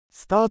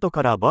スタート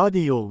からバーデ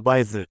ィーを奪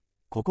えず、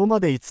ここま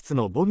で5つ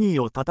のボギ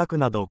ーを叩く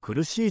など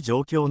苦しい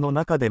状況の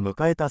中で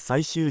迎えた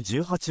最終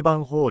18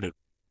番ホール。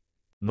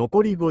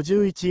残り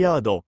51ヤ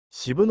ード、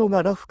渋野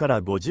がラフか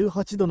ら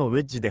58度のウ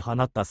ェッジで放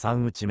った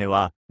3打ち目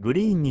は、グ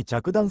リーンに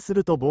着弾す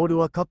るとボール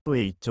はカップ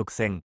へ一直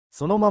線、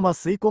そのまま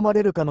吸い込ま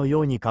れるかの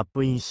ようにカッ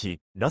プインし、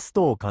ラス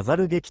トを飾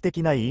る劇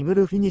的なイーグ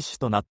ルフィニッシュ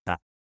となっ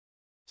た。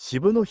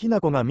渋野日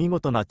向子が見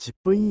事なチッ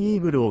プインイー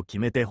グルを決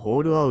めてホ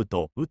ールアウ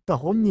ト、打った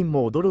本人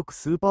も驚く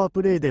スーパー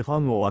プレーでファ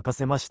ンを沸か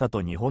せました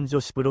と日本女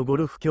子プロゴ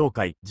ルフ協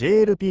会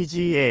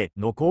JLPGA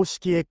の公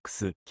式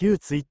X、旧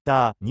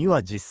Twitter に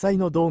は実際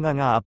の動画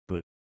がアッ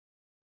プ。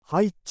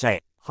入っちゃ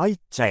え、入っ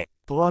ちゃえ、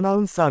とアナ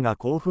ウンサーが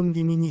興奮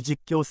気味に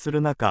実況す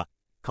る中、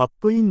カッ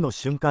プインの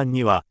瞬間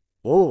には、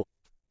おー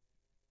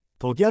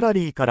とギャラ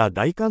リーから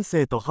大歓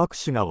声と拍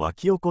手が沸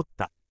き起こっ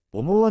た。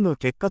思わぬ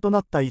結果とな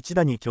った一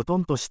打にきょと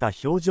んとした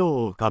表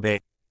情を浮か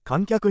べ、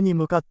観客に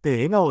向かって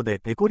笑顔で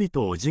ペコリ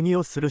とお辞儀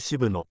をする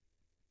渋野。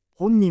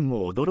本人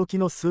も驚き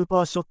のスー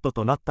パーショット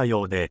となった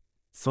ようで、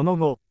その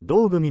後、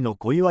同組の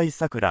小祝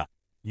さくら、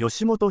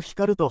吉本ひ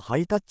かるとハ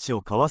イタッチ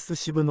を交わす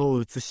渋野を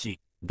映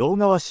し、動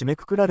画は締め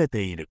くくられ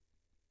ている。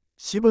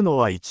渋野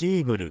は1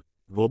イーグル、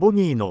5ボ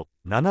ギーの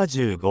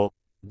75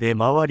で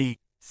回り、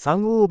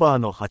3オーバー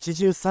の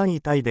83位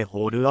タイで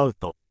ホールアウ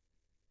ト。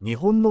日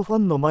本のファ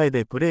ンの前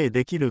でプレー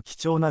できる貴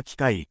重な機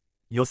会、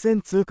予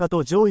選通過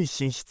と上位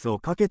進出を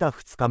かけた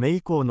2日目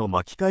以降の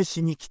巻き返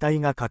しに期待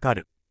がかか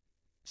る。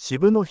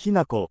渋野日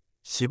向子、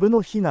渋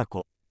野日向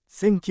子、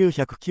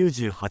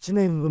1998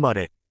年生ま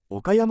れ、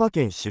岡山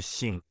県出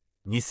身、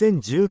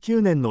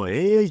2019年の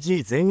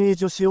AAG 全英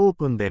女子オー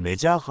プンでメ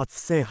ジャー初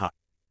制覇。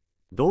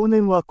同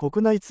年は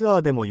国内ツア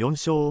ーでも4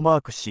勝をマ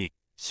ークし、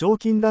賞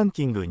金ラン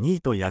キング2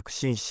位と躍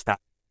進した。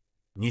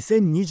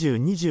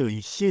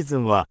2020-21シーズ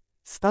ンは、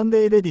スタン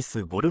レーレディ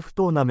スゴルフ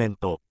トーナメン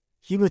ト、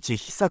樋口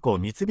久子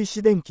三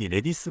菱電機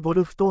レディスゴ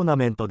ルフトーナ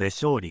メントで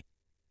勝利。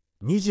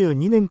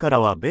22年から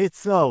は米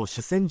ツアーを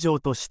主戦場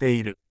として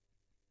いる。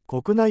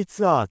国内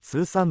ツアー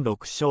通算6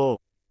勝、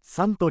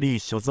サントリー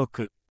所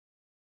属。